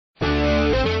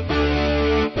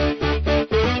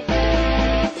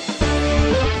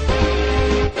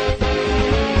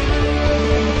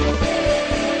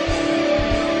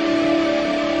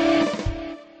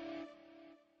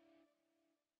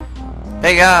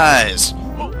Hey guys!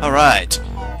 Alright,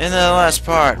 in the last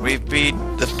part we beat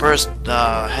the first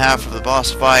half of the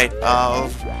boss fight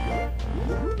of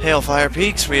Hailfire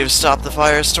Peaks. We have stopped the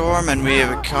firestorm and we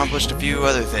have accomplished a few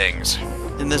other things.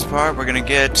 In this part we're gonna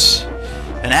get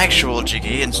an actual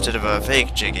Jiggy instead of a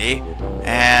fake Jiggy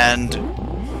and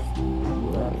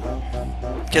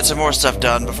get some more stuff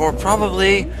done before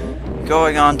probably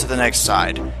going on to the next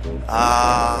side.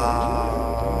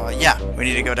 Yeah, we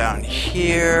need to go down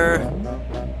here.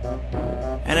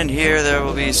 And in here there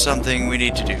will be something we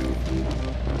need to do.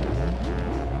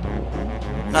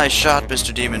 Nice shot,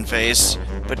 Mr. Demon Face.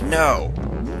 But no.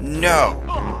 No.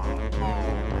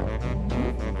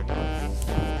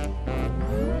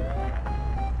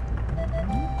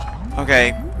 Okay,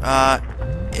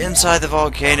 inside the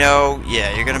volcano,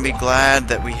 yeah, you're gonna be glad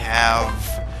that we have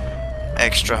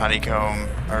extra honeycomb,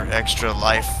 or extra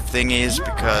life thingies,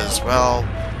 because, well,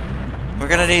 we're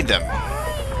gonna need them.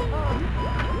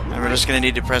 And we're just gonna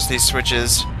need to press these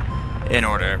switches in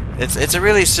order. It's a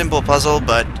really simple puzzle,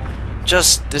 but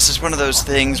just, this is one of those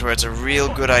things where it's a real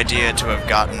good idea to have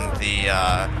gotten the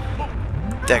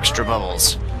extra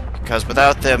bubbles. Because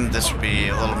without them, this would be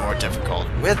a little more difficult.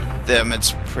 With them,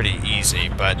 it's pretty easy,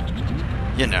 but,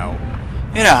 you know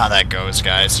how that goes,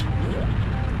 guys.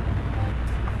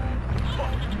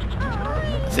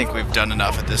 I think we've done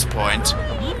enough at this point,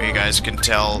 where you guys can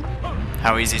tell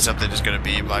how easy something is going to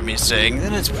be by me saying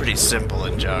that it's pretty simple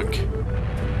and junk.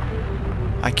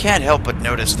 I can't help but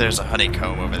notice there's a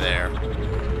honeycomb over there.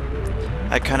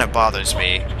 That kind of bothers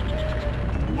me,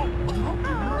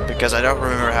 because I don't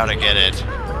remember how to get it.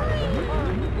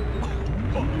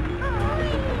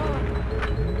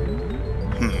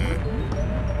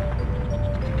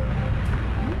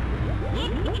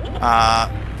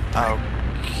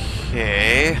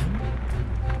 Okay.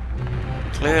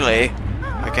 Clearly,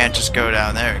 I can't just go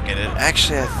down there and get it.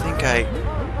 Actually, I think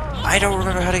I don't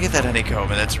remember how to get that honeycomb,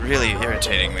 and that's really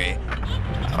irritating me.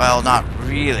 Well, not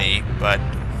really, but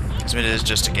because it is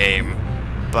just a game.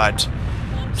 But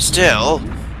still,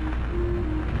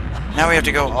 now we have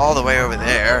to go all the way over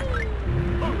there.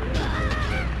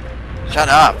 Shut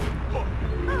up!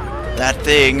 That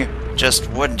thing just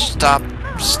wouldn't stop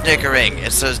snickering.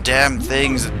 It's those damn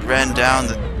things that ran down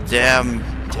the damn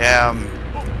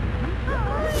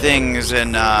things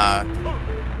in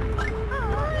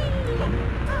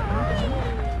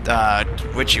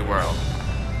Witchy World.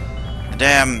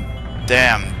 Damn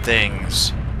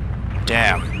things.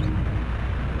 Damn.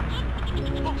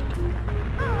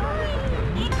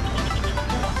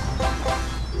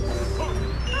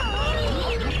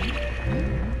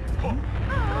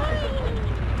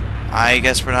 I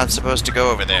guess we're not supposed to go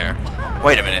over there.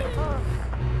 Wait a minute.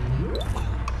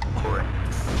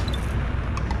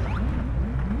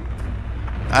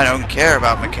 I don't care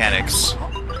about mechanics.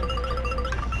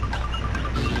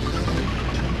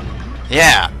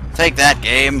 Yeah, take that,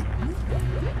 game.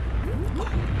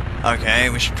 Okay,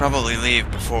 we should probably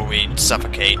leave before we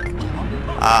suffocate.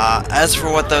 As for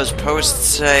what those posts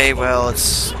say, well,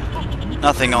 it's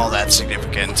nothing all that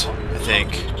significant, I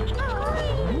think.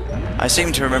 I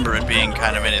seem to remember it being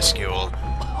kind of minuscule.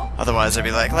 Otherwise I'd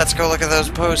be like, let's go look at those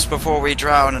posts before we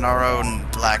drown in our own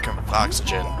lack of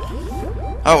oxygen.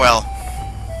 Oh well.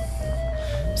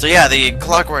 So yeah, the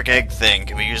clockwork egg thing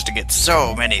can be used to get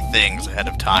so many things ahead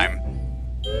of time.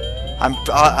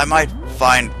 I might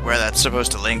find where that's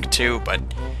supposed to link to, but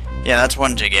yeah, that's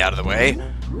one Jiggy out of the way.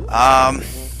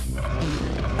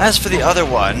 As for the other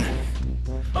one,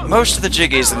 most of the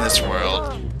Jiggies in this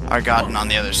world are gotten on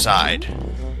the other side.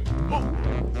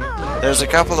 There's a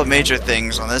couple of major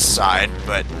things on this side,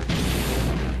 but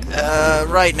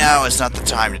right now is not the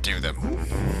time to do them.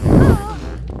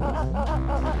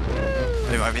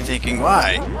 You might be thinking,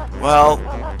 why? Well,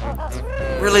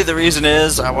 really the reason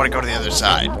is I want to go to the other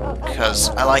side, because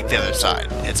I like the other side.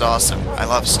 It's awesome. I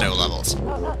love snow levels.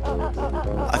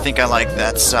 I think I like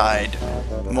that side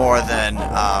more than,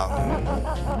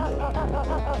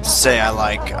 say I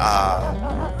like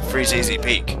Freeze Easy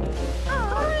Peak.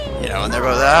 You know, and they're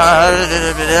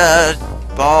both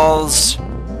balls.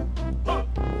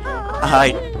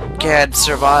 I can't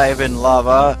survive in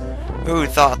lava. Who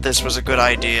thought this was a good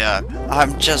idea?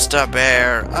 I'm just a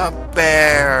bear. A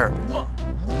bear.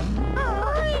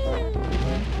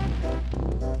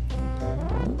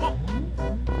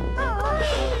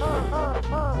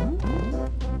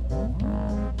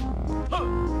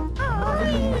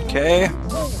 Okay.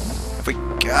 If we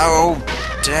go,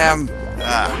 damn.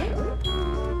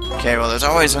 Okay, well, there's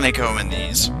always honeycomb in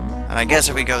these. And I guess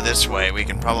if we go this way, we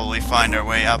can probably find our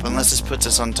way up, unless this puts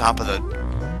us on top of the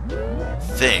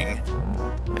thing.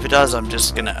 If it does, I'm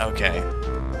just gonna... okay.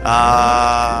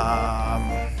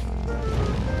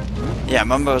 yeah,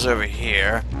 Mumbo's over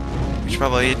here. We should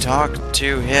probably talk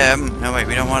to him. No, wait,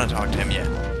 we don't want to talk to him yet.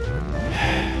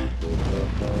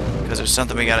 Because there's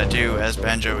something we gotta do as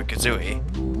Banjo and Kazooie.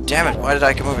 Damn it, why did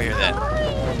I come over here then?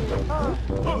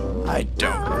 I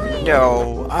don't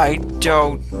know. I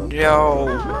don't know.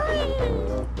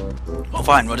 Well,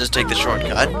 fine, we'll just take the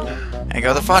shortcut and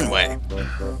go the fun way.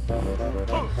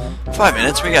 5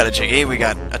 minutes, we got a Jiggy, we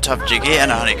got a tough Jiggy and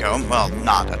a honeycomb. Well,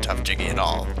 not a tough Jiggy at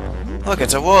all. Look,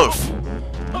 it's a wolf!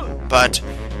 But,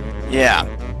 yeah.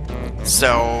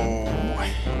 So...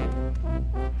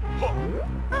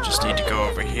 just need to go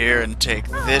over here and take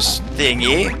this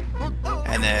thingy.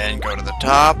 And then go to the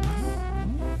top.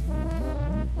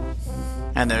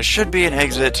 And there should be an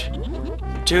exit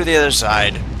to the other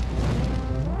side.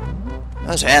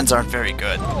 Those hands aren't very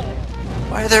good.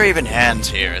 Why are there even hands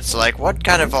here? It's like, what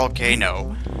kind of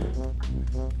volcano?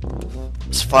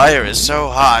 This fire is so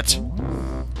hot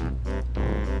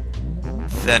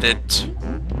that it...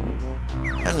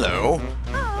 Hello?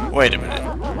 Wait a minute. I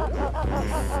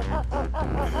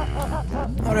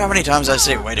wonder how many times I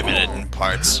say wait a minute in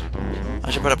parts.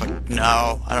 I should put up a...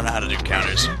 No, I don't know how to do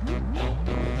counters.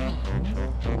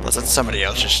 Plus, that's somebody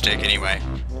else's shtick anyway.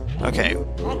 Okay.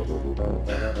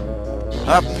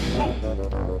 Up.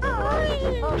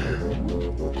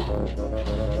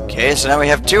 Okay, so now we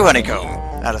have 2 honeycomb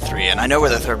out of 3, and I know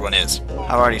where the third one is.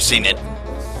 I've already seen it.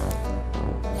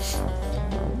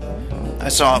 I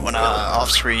saw it when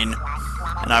off-screen,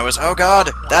 and I was, oh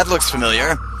god, that looks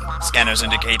familiar. Scanners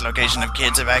indicate location of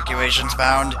kids' evacuations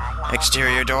found.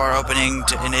 Exterior door opening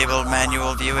to enable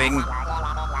manual viewing.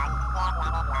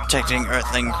 Detecting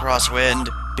Earthling crosswind.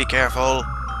 Be careful.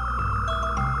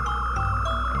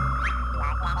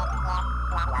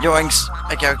 Yoinks!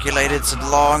 I calculated it's a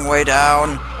long way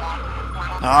down.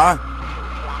 Huh?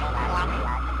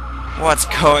 What's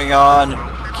going on?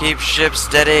 Keep ship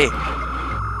steady.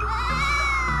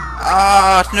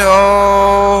 Ah,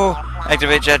 no!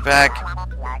 Activate jetpack.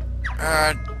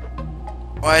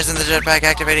 Why isn't the jetpack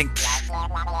activating?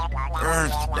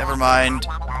 Never mind.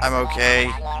 I'm okay.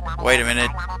 Wait a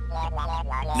minute.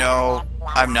 No,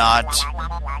 I'm not.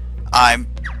 I'm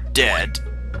dead.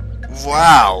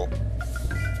 Wow.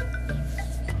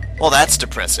 Well, that's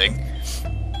depressing.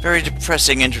 Very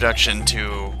depressing introduction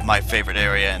to my favorite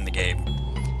area in the game.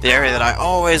 The area that I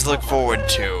always look forward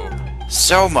to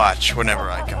so much whenever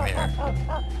I come here.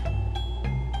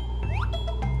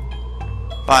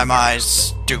 By my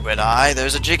stupid eye,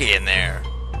 there's a Jiggy in there.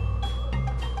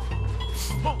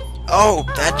 Oh,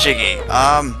 that Jiggy.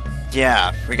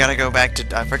 Yeah, we gotta go back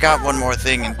to... I forgot one more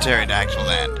thing in Pterodactyl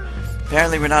Land.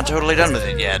 Apparently we're not totally done with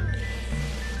it yet.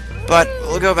 But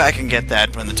we'll go back and get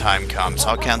that when the time comes.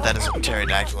 I'll count that as a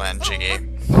Pterodactyl Land Jiggy.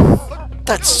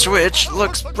 That switch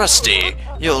looks rusty.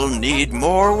 You'll need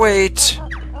more weight.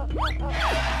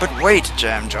 But wait,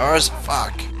 Jam Jars.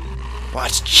 Fuck.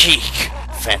 What cheek.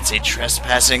 Fancy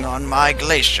trespassing on my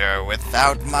glacier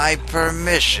without my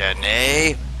permission,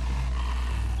 eh?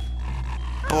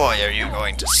 Boy, are you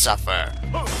going to suffer.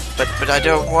 But I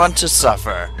don't want to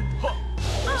suffer.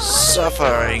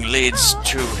 Suffering leads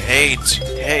to hate.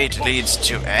 Hate leads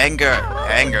to anger.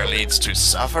 Anger leads to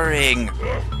suffering.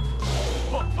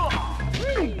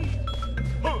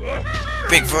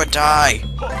 Bigfoot die!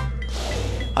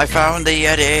 I found the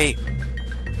Yeti!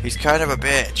 He's kind of a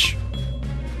bitch.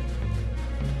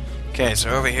 Okay, so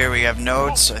over here we have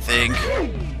notes, I think.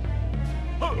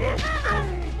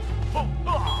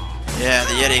 Yeah,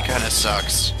 the Yeti kind of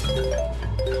sucks.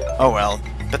 Oh well,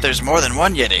 but there's more than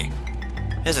one Yeti.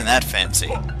 Isn't that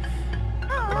fancy?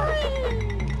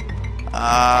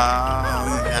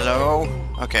 Hello?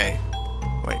 Okay.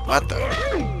 Wait, what the?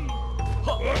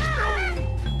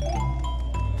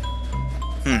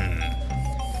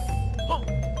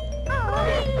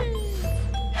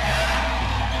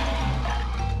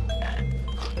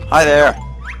 Hi there.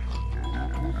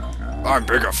 I'm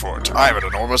Biggerfoot. I have an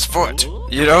enormous foot.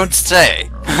 You don't say.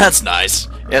 That's nice.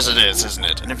 Yes, it is, isn't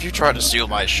it? And if you try to steal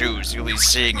my shoes, you'll be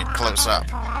seeing it close up.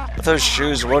 But those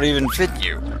shoes won't even fit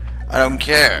you. I don't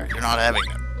care. You're not having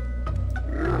them.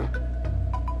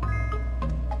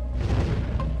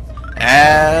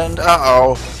 And,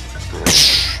 uh-oh.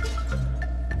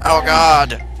 Oh,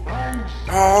 God.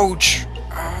 Ouch.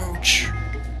 Ouch.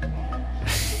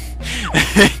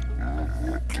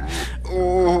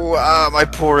 Ooh, my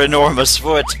poor enormous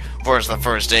foot. Where's the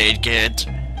first aid kit?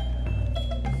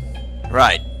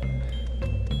 Right.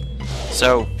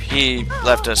 So, he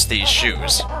left us these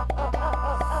shoes.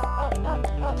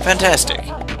 Fantastic.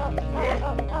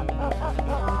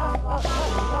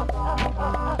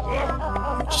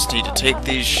 Just need to take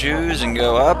these shoes and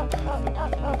go up.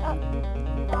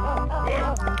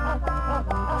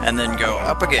 and then go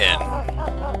up again.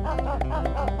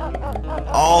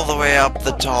 All the way up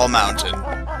the tall mountain.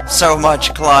 So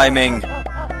much climbing.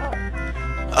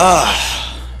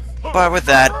 But with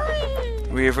that,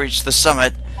 we have reached the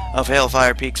summit of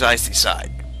Hailfire Peak's icy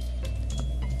side.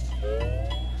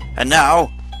 And now,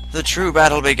 the true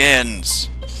battle begins.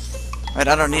 Wait,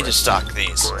 I don't need to stock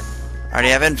these. I already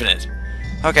have infinite.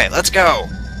 Okay, let's go.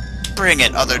 Bring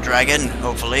it, other dragon,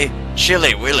 hopefully.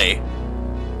 Chilly Willy.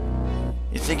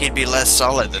 You'd think he'd be less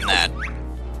solid than that.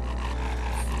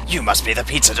 You must be the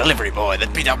pizza delivery boy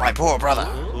that beat up my poor brother.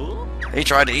 He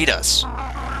tried to eat us.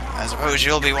 I suppose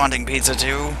you'll be wanting pizza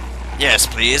too? Yes,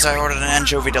 please. I ordered an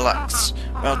anchovy deluxe.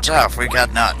 Well, tough. We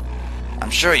got none. I'm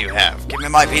sure you have. Give me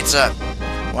my pizza.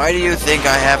 Why do you think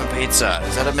I have a pizza?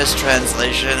 Is that a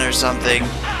mistranslation or something?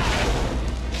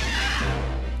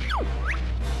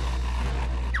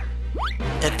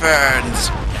 It burns.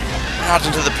 Not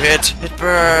into the pit. It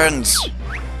burns.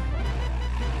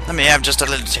 Let me have just a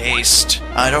little taste.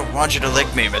 I don't want you to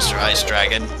lick me, Mr. Ice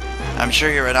Dragon. I'm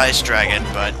sure you're an ice dragon,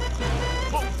 but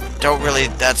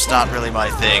that's not really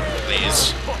my thing,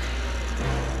 please.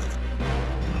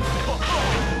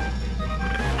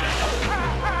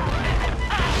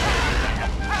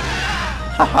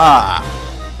 Haha!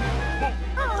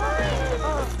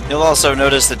 You'll also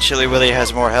notice that Chilly Willy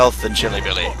has more health than Chilly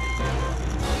Billy.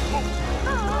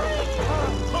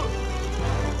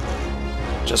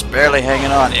 Just barely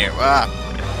hanging on here. Wow.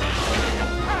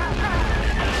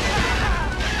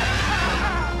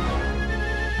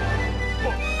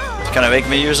 It's gonna make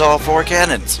me use all 4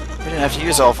 cannons. We didn't have to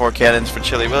use all 4 cannons for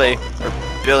Chilly Willy, or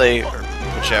Billy, or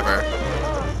whichever.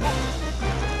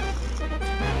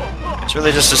 It's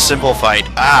really just a simple fight.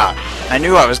 Ah! I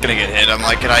knew I was gonna get hit. I'm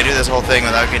like, can I do this whole thing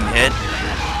without getting hit?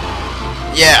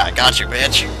 Yeah, I got you,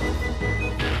 bitch.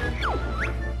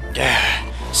 Yeah.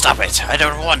 Stop it. I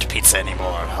don't want pizza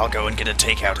anymore. I'll go and get a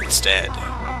takeout instead.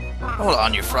 Hold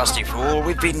on, you frosty fool.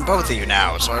 We've beaten both of you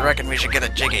now, so I reckon we should get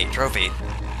a jiggy trophy.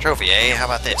 Trophy, eh? How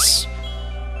about this?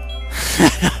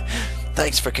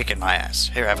 Thanks for kicking my ass.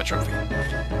 Here, have a trophy.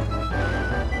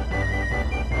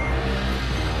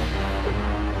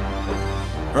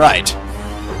 Right.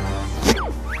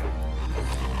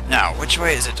 Now, which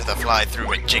way is it to the fly-through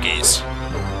with jiggies?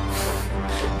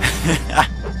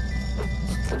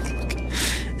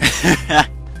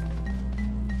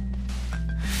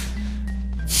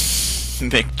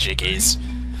 McJiggies.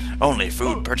 Only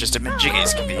food purchased at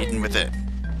McJiggies can be eaten with it.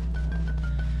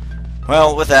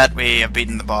 Well, with that, we have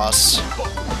beaten the boss.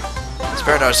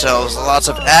 Spared ourselves lots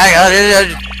of